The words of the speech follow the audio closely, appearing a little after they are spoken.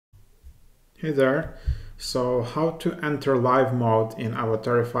Hey there. So how to enter live mode in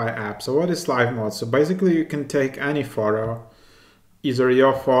AVATARIFY app. So what is live mode? So basically you can take any photo, either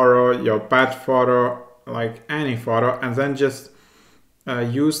your photo, your pet photo, like any photo, and then just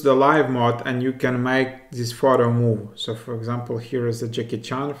use the live mode and you can make this photo move. So for example, here is a Jackie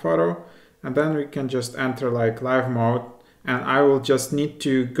Chan photo, and then we can just enter like live mode, and I will just need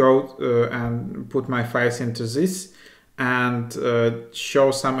to go and put my face into this and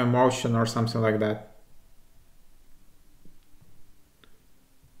show some emotion or something like that.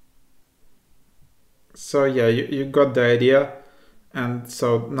 So yeah, you got the idea. And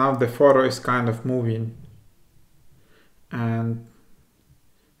so now the photo is kind of moving, and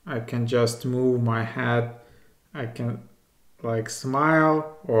I can just move my head. I can like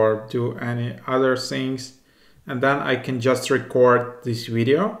smile or do any other things, and then I can just record this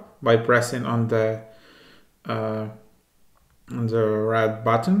video by pressing on the red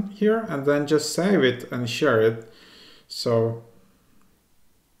button here, and then just save it and share it. So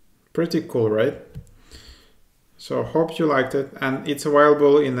pretty cool, right? So hope you liked it, and it's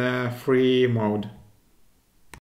available in a free mode.